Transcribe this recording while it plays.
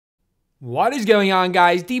What is going on,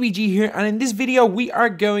 guys? DBG here, and in this video we are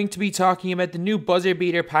going to be talking about the new buzzer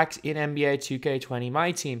beater packs in NBA 2K20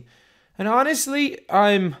 MyTEAM. And honestly,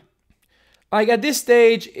 I'm like, at this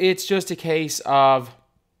stage it's just a case of,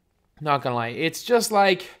 not gonna lie, it's just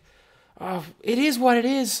like it is what it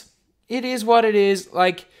is. It is what it is.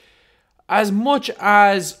 Like, as much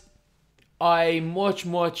as I much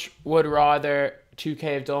would rather 2K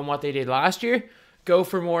have done what they did last year, go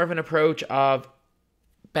for more of an approach of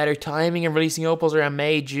better timing and releasing opals around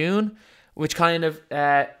May, June, which kind of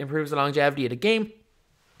improves the longevity of the game.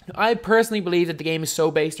 I personally believe that the game is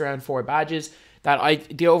so based around 4 badges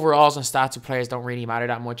that the overalls and stats of players don't really matter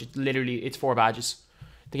that much. It's 4 badges.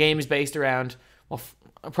 The game is based around, well,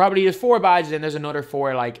 probably there's 4 badges and there's another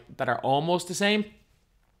 4 like that are almost the same.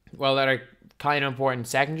 Well, that are kind of important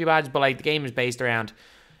secondary badges, but like the game is based around,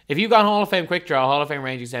 if you've got Hall of Fame Quick Draw, Hall of Fame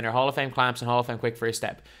Range Extender, Hall of Fame Clamps, and Hall of Fame Quick First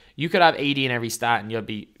Step, you could have 80 in every stat and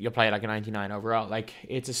you'll play like a 99 overall. Like,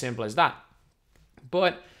 it's as simple as that.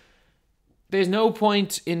 But there's no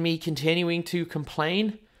point in me continuing to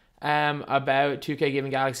complain about 2K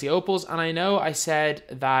giving Galaxy opals. And I know I said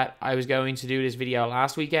that I was going to do this video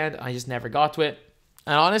last weekend. I just never got to it.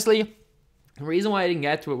 And honestly, the reason why I didn't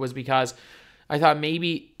get to it was because I thought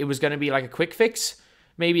maybe it was going to be like a quick fix.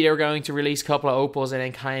 Maybe they were going to release a couple of opals and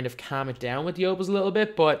then kind of calm it down with the opals a little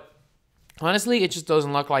bit. But honestly, it just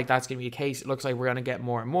doesn't look like that's going to be the case. It looks like we're going to get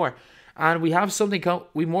more and more. And we have something,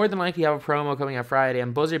 we more than likely have a promo coming out Friday.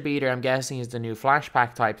 And Buzzer Beater, I'm guessing, is the new flash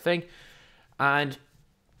pack type thing. And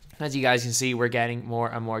as you guys can see, we're getting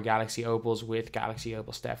more and more Galaxy opals with Galaxy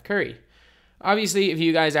Opal Steph Curry. Obviously, if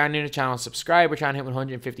you guys are new to the channel, subscribe. We're trying to hit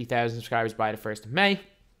 150,000 subscribers by the 1st of May.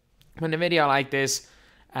 When a video like this,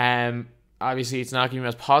 obviously it's not going to be the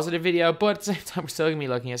most positive video, but at the same time, we're still going to be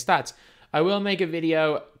looking at stats. I will make a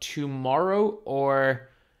video tomorrow, or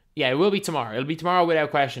yeah, it will be tomorrow. It'll be tomorrow without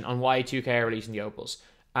question on why 2K are releasing the opals.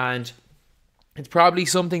 And it's probably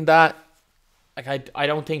something that, like, I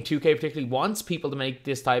don't think 2K particularly wants people to make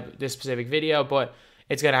this specific video, but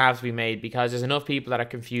it's going to have to be made because there's enough people that are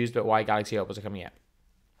confused about why Galaxy opals are coming out.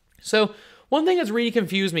 So one thing that's really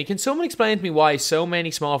confused me, can someone explain to me why so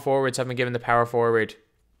many small forwards have been given the power forward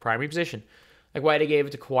primary position? Like, why they gave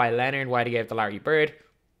it to Kawhi Leonard, why they gave it to Larry Bird.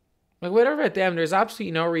 Like, whatever about them, there's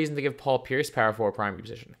absolutely no reason to give Paul Pierce power forward primary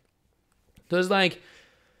position. Does that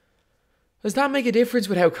make a difference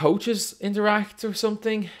with how coaches interact or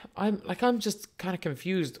something? I'm just kind of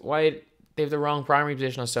confused why they have the wrong primary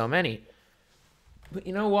position on so many. But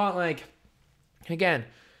you know what? Like, again,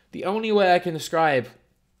 the only way I can describe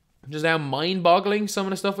just how mind-boggling some of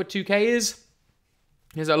the stuff with 2K is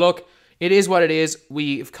that, look, it is what it is.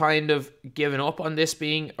 We've kind of given up on this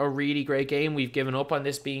being a really great game. We've given up on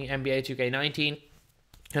this being NBA 2K19.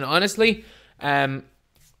 And honestly, I'm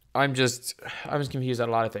just confused at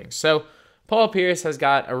a lot of things. So, Paul Pierce has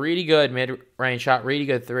got a really good mid-range shot, really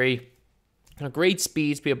good 3. A great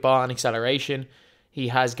speed, speed of ball, and acceleration. He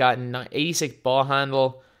has got 86 ball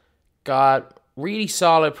handle. Got really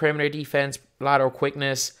solid perimeter defense, lateral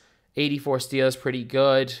quickness. 84 steals, pretty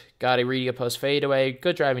good. Got a really good post fadeaway.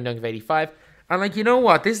 Good driving dunk of 85. And, like, you know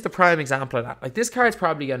what? This is the prime example of that. Like, this card's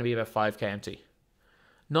probably going to be about 5k MT.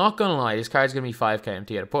 Not going to lie, this card's going to be 5k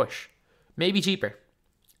MT at a push. Maybe cheaper.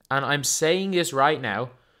 And I'm saying this right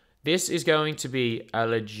now. This is going to be a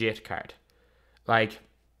legit card. Like,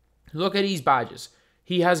 look at these badges.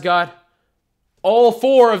 He has got all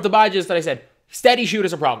 4 of the badges that I said. Steady shooter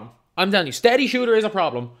is a problem. I'm telling you, steady shooter is a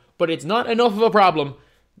problem. But it's not enough of a problem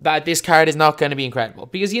that this card is not going to be incredible.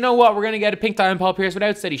 Because you know what? We're going to get a pink diamond Paul Pierce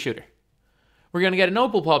without steady shooter. We're going to get an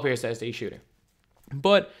opal Paul Pierce without steady shooter.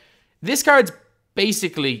 But this card's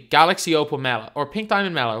basically Galaxy Opal Mellow, or pink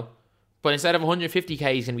diamond Mellow, but instead of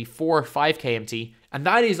 150k, he's going to be 4 or 5k MT. And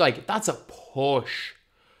that is like, that's a push.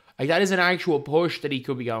 Like, that is an actual push that he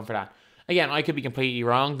could be going for that. Again, I could be completely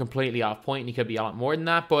wrong, completely off point, and he could be a lot more than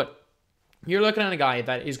that. But you're looking at a guy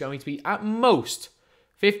that is going to be at most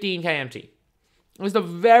 15k MT. It's the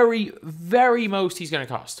very, very most he's going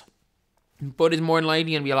to cost. But it's more than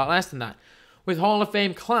likely going to be a lot less than that. With Hall of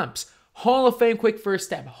Fame Clamps, Hall of Fame Quick First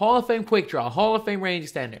Step, Hall of Fame Quick Draw, Hall of Fame Range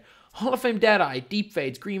Extender, Hall of Fame Deadeye, Deep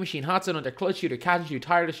Fades, Green Machine, Hot Zone Under, Clutch Shooter, Catch and Shoot,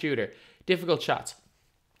 Tireless Shooter, Difficult Shots.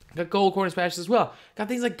 Got Gold Corner Specials as well. Got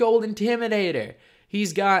things like Gold Intimidator.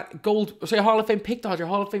 He's got Hall of Fame Pick Dodger,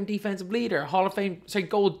 Hall of Fame Defensive Leader, Hall of Fame,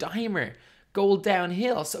 Gold Dimer, Gold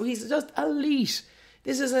Downhill. So he's just elite.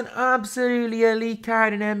 This is an absolutely elite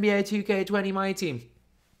card in NBA 2K20 MyTEAM.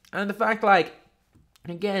 And the fact, like,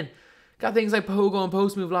 again, got things like Pogo and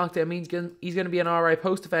Post Move Lockdown means he's going to be an alright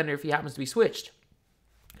post defender if he happens to be switched.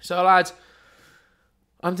 So, lads,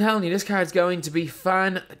 I'm telling you, this card's going to be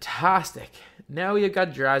fantastic. Now we've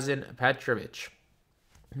got Drazen Petrovic.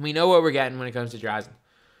 We know what we're getting when it comes to Drazen.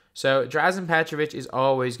 So Drazen Petrovic is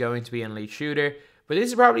always going to be an elite shooter, but this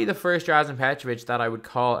is probably the first Drazen Petrovic that I would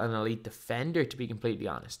call an elite defender, to be completely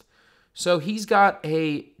honest. So he's got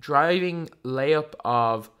a driving layup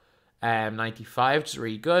of 95, which is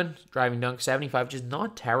really good. Driving dunk 75, which is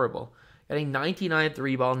not terrible. Getting 99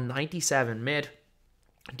 3 ball, 97 mid.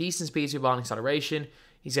 Decent speed to ball and acceleration.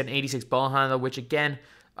 He's got an 86 ball handle, which again,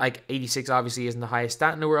 like 86 obviously isn't the highest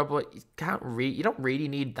stat in the world, but you don't really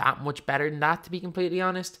need that much better than that, to be completely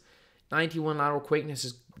honest. 91 lateral quickness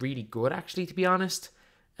is really good, actually, to be honest.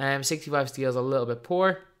 65 steals a little bit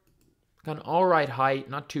poor. Got an alright height,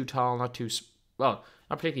 not too tall, not not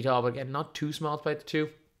particularly tall, but again, not too small to play the two.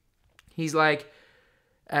 He's like,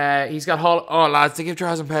 he's got lads, to give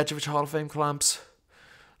Drazen Petrovic Hall of Fame clamps.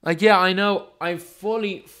 Like, yeah, I know, I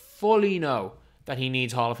fully know that he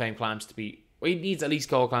needs Hall of Fame clamps to be, well, he needs at least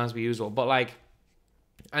gold clamps to be usable, but like,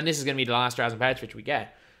 and this is going to be the last Drazen Petrovic we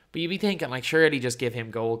get, but you'd be thinking, like, surely just give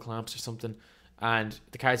him gold clamps or something, and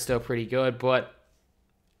the card's still pretty good, but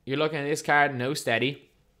you're looking at this card, no steady.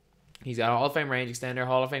 He's got a Hall of Fame range extender,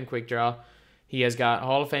 Hall of Fame quick draw. He has got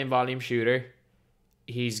Hall of Fame volume shooter.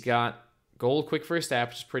 He's got gold quick first step,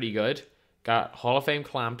 which is pretty good. Got Hall of Fame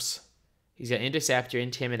clamps. He's got interceptor,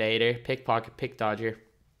 intimidator, pickpocket, pick dodger.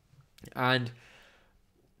 And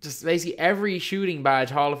just basically every shooting badge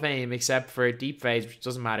Hall of Fame except for deep phase, which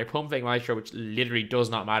doesn't matter. Pump fake maestro, which literally does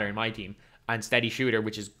not matter in my team. And steady shooter,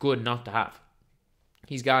 which is good not to have.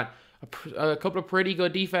 He's got a couple of pretty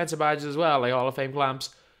good defensive badges as well, like Hall of Fame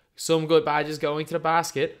clamps. Some good badges going to the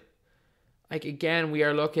basket. Like, again, we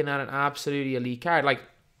are looking at an absolutely elite card. Like,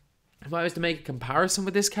 if I was to make a comparison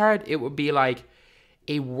with this card, it would be like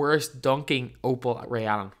a worse dunking opal at Ray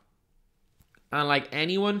Allen. And like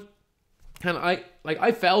anyone, and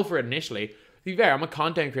I fell for it initially. To be fair, I'm a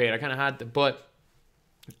content creator. I kind of had to, but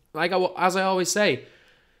like as I always say,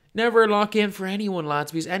 never lock in for anyone,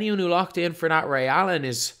 lads, because anyone who locked in for that Ray Allen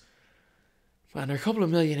is, man, they're a couple of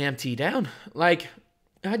million MT down. Like,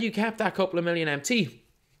 had you kept that couple of million MT,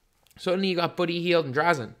 suddenly you got Buddy, Hield, and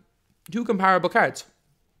Drazen. Two comparable cards.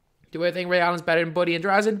 Do I think Ray Allen's better than Buddy and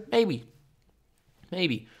Drazen? Maybe.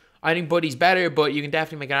 Maybe. I think Buddy's better, but you can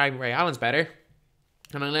definitely make an argument Ray Allen's better.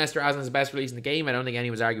 And unless Drazen's the best release in the game, I don't think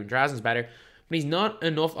anyone's arguing Drazen's better. But he's not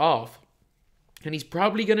enough off. And he's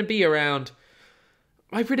probably going to be around,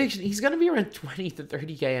 my prediction, he's going to be around 20 to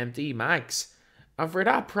 30k MT max. And for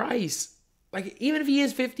that price, like, even if he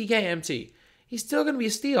is 50k MT, he's still going to be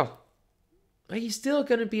a steal. Like, he's still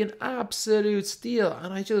going to be an absolute steal.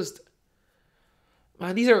 And I just,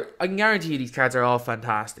 man, I can guarantee you these cards are all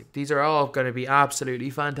fantastic. These are all going to be absolutely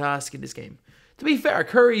fantastic in this game. To be fair,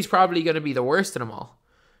 Curry's probably going to be the worst of them all.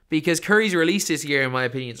 Because Curry's release this year, in my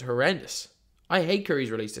opinion, is horrendous. I hate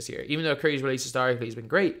Curry's release this year, even though Curry's release historically has been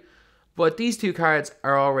great. But these two cards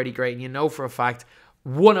are already great, and you know for a fact,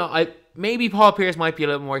 maybe Paul Pierce might be a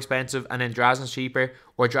little more expensive, and then Drazen's cheaper,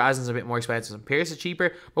 or Drazen's a bit more expensive and Pierce is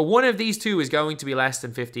cheaper. But one of these two is going to be less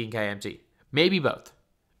than 15k MT. Maybe both.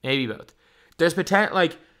 Maybe both. There's potential,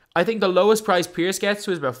 like, I think the lowest price Pierce gets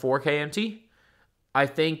to is about 4k MT. I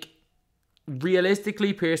think,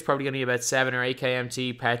 realistically, Pierce probably going to be about 7 or 8k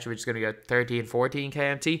MT. Petrovic is going to get 13, 14k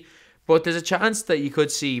MT. But there's a chance that you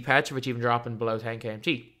could see Petrovic even dropping below 10k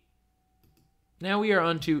MT. Now we are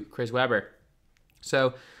on to Chris Webber.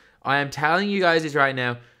 So, I am telling you guys this right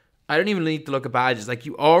now. I don't even need to look at badges. Like,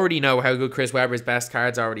 you already know how good Chris Webber's best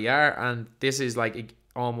cards already are. And this is like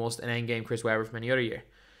almost an endgame Chris Webber from any other year.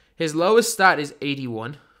 His lowest stat is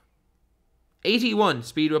 81. 81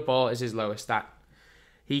 speed with ball is his lowest stat.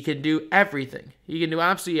 He can do everything. He can do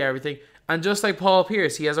absolutely everything. And just like Paul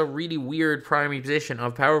Pierce, he has a really weird primary position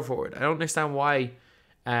of power forward. I don't understand why.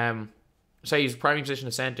 Say he's primary position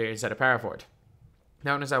of center instead of power forward. I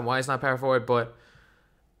don't understand why it's not power forward, but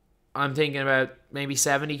I'm thinking about maybe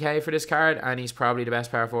 70k for this card, and he's probably the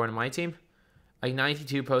best power forward in my team. Like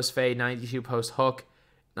 92 post fade, 92 post hook,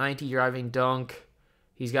 90 driving dunk.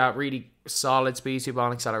 He's got really solid speed, super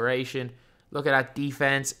ball acceleration. Look at that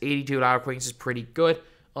defense. 82 lateral quickness is pretty good.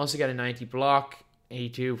 Also got a 90 block,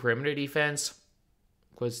 82 perimeter defense.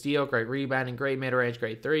 Good steal, great rebounding, great mid-range,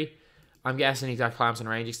 great 3. I'm guessing he's got clamps and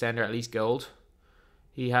range extender, at least gold.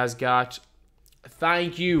 He has got,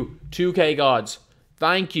 thank you, 2K gods.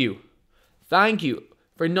 Thank you. Thank you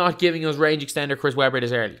for not giving us range extender Chris Webber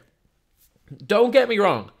this early. Don't get me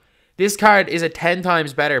wrong. This card is a 10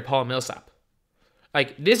 times better Paul Millsap.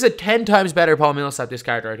 Like, this is a 10 times better Paul Millsap, this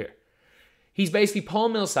card right here. He's basically Paul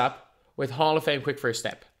Millsap with Hall of Fame quick first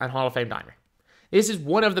step and Hall of Fame dimer. This is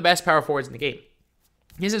one of the best power forwards in the game.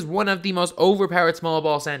 This is one of the most overpowered small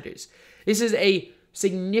ball centers. This is a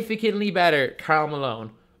significantly better Karl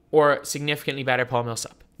Malone or significantly better Paul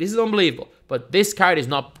Millsap. This is unbelievable. But this card is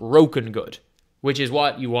not broken good, which is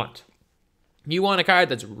what you want. You want a card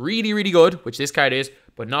that's really, really good, which this card is,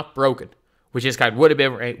 but not broken, which this card would have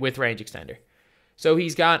been with range extender. So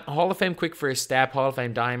he's got Hall of Fame quick first step, Hall of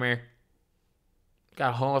Fame dimer,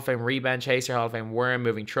 got Hall of Fame rebound chaser, Hall of Fame worm,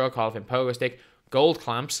 moving truck, Hall of Fame pogo stick, gold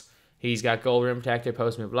clamps. He's got gold rim protector,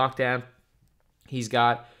 post move lockdown. He's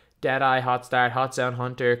got Deadeye, hot start, hot zone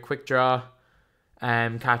hunter, quick draw,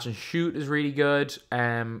 catch and shoot is really good.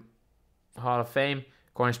 Hall of Fame,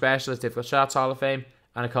 corner specialist, difficult shots, Hall of Fame,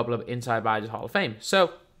 and a couple of inside badges, Hall of Fame.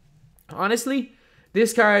 So honestly,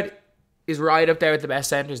 this card is right up there with the best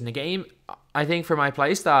centers in the game. I think for my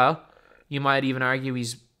playstyle, you might even argue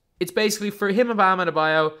it's basically for him and Bam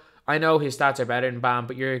Adebayo. I know his stats are better than Bam,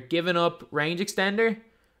 but you're giving up range extender,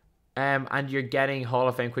 and you're getting Hall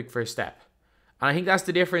of Fame quick first step. And I think that's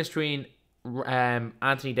the difference between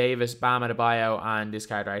Anthony Davis, Bam Adebayo, and this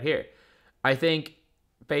card right here. I think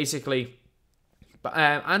basically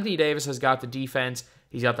Anthony Davis has got the defense.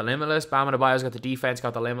 He's got the limitless. Bam Adebayo's got the defense,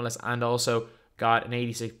 got the limitless, and also got an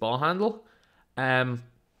 86 ball handle.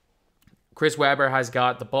 Chris Webber has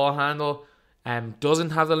got the ball handle, doesn't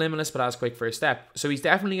have the limitless, but has quick first step. So he's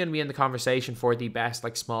definitely going to be in the conversation for the best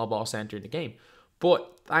small ball center in the game.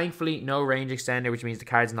 But thankfully, no range extender, which means the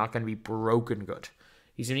card's not going to be broken good.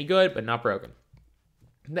 He's going to be good, but not broken.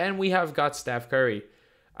 Then we have got Steph Curry.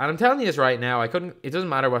 And I'm telling you this right now, it doesn't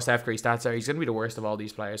matter what Steph Curry's stats are. He's going to be the worst of all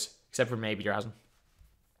these players, except for maybe drazen.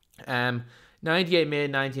 98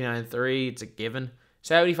 mid, 99 3, it's a given.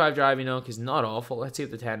 75 driving dunk is not awful. Let's see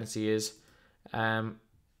what the tendency is.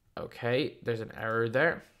 Okay, there's an error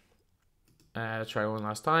there. Let's try one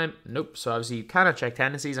last time. Nope. So obviously you cannot check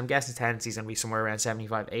tendencies. I'm guessing tendencies going to be somewhere around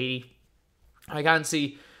 75, 80. I can't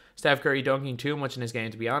see Steph Curry dunking too much in this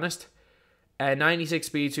game, to be honest. 96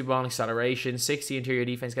 speed, 2 ball acceleration, 60 interior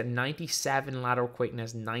defense, got 97 lateral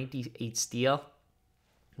quickness, 98 steal.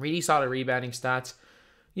 Really solid rebounding stats.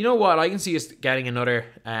 You know what? I can see us getting another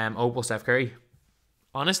opal Steph Curry.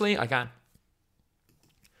 Honestly, I can.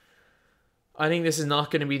 I think this is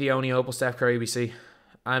not going to be the only opal Steph Curry we see.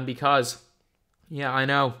 And because, yeah, I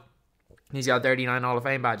know he's got 39 Hall of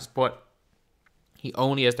Fame badges, but he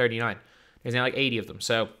only has 39. There's now 80 of them.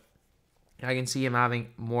 So I can see him having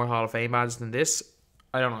more Hall of Fame badges than this.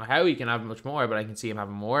 I don't know how he can have much more, but I can see him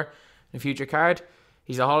having more in a future card.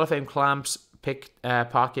 He's a Hall of Fame clamps, pick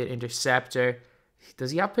pocket, interceptor.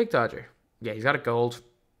 Does he have pick dodger? Yeah, he's got a gold.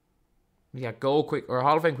 He's got gold quick, or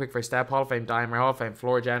Hall of Fame quick first step, Hall of Fame dimer, Hall of Fame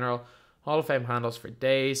floor general, Hall of Fame handles for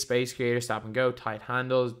days, space creator, stop and go, tight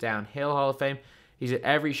handles, downhill Hall of Fame. He's at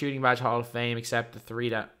every shooting badge Hall of Fame except the 3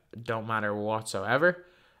 that don't matter whatsoever.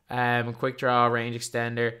 Quick draw, range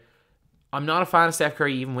extender. I'm not a fan of Steph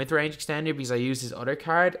Curry even with range extender because I used his other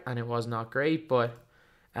card and it was not great. But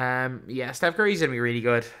yeah, Steph Curry's going to be really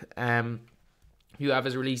good. You have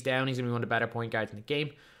his release down. He's going to be one of the better point guards in the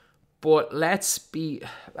game. But let's be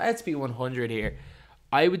 100 here.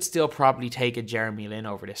 I would still probably take a Jeremy Lin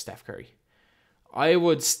over this Steph Curry. I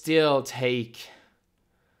would still take...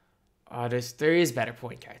 there is better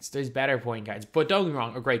point guards. There's better point guards. But don't get me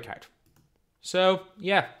wrong, a great card. So,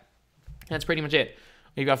 yeah. That's pretty much it.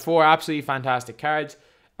 You've got 4 absolutely fantastic cards.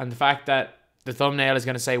 And the fact that the thumbnail is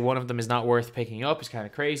going to say one of them is not worth picking up is kind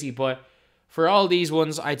of crazy. But for all these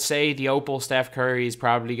ones, I'd say the opal Steph Curry is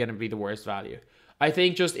probably going to be the worst value. I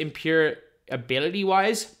think just in pure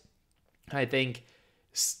ability-wise, I think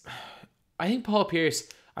Paul Pierce,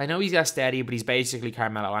 I know he's got steady, but he's basically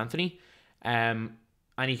Carmelo Anthony. And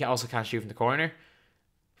he also can't shoot from the corner.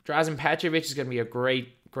 Drazen Petrovic is going to be a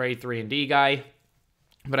great grade 3-and-D guy.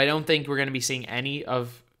 But I don't think we're going to be seeing any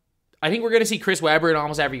of... I think we're going to see Chris Webber in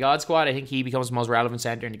almost every God Squad. I think he becomes the most relevant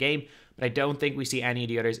center in the game. But I don't think we see any of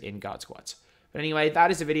the others in God Squads. But anyway,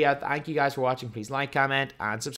 that is the video. Thank you guys for watching. Please like, comment, and subscribe.